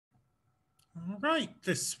All right,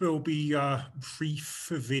 this will be a brief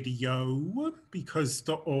video because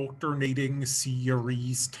the alternating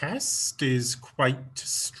series test is quite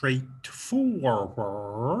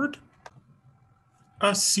straightforward.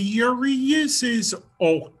 A series is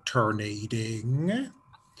alternating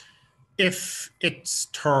if its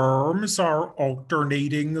terms are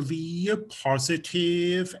alternatingly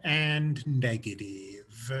positive and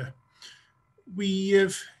negative.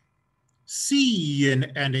 We've seen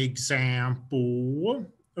an example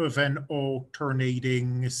of an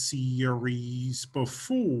alternating series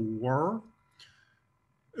before.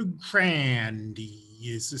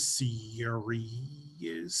 Grandy's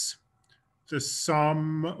series. The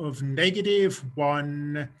sum of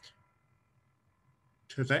 -1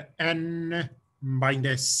 to the n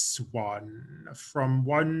minus 1 from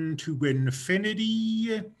 1 to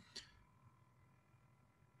infinity.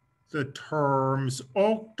 The terms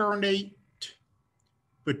alternate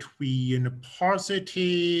between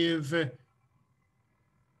positive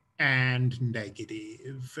and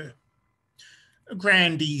negative.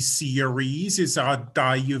 Grandy's series is a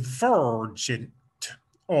divergent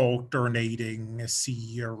alternating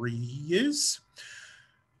series.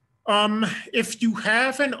 If you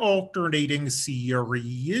have an alternating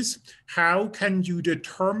series, how can you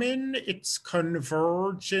determine its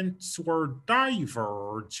convergence or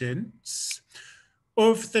divergence?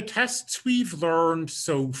 Of the tests we've learned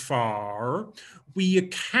so far, we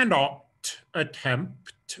cannot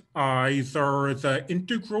attempt either the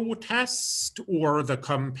integral test or the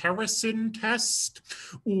comparison test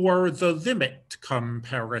or the limit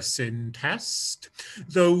comparison test.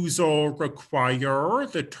 Those all require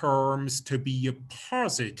the terms to be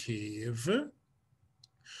positive.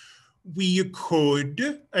 We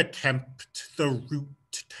could attempt the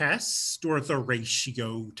root test or the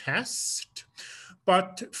ratio test,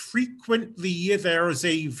 but frequently there's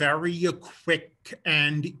a very quick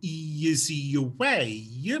and easy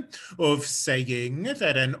way of saying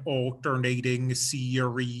that an alternating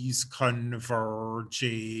series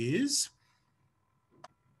converges.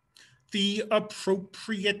 The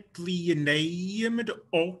appropriately named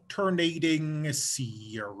alternating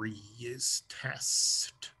series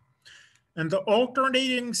test. And the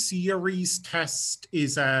alternating series test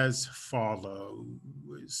is as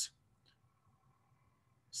follows.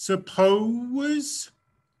 Suppose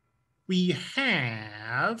we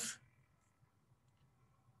have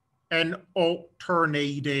an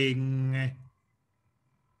alternating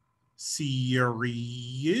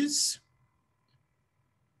series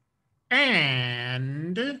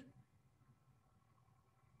and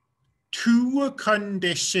two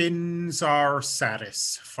conditions are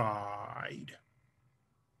satisfied.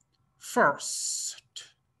 First,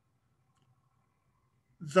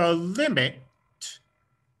 the limit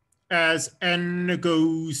as n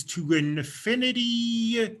goes to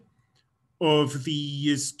infinity of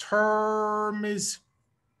these terms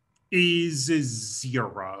is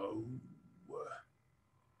 0.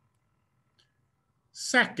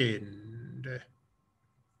 Second,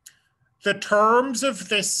 the terms of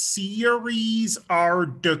this series are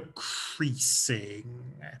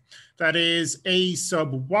decreasing. That is, a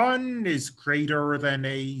sub 1 is greater than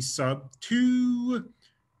a sub 2,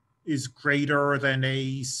 is greater than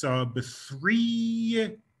a sub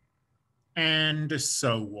 3, and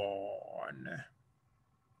so on.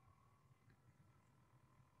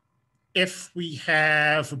 If we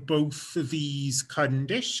have both these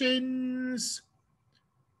conditions,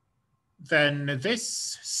 then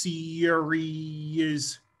this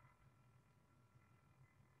series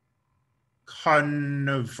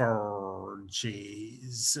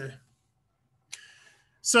converges.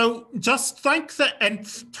 So just like the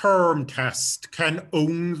nth term test can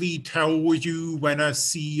only tell you when a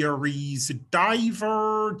series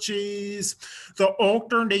diverges, the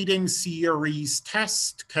alternating series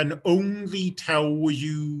test can only tell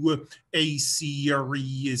you a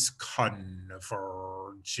series converges.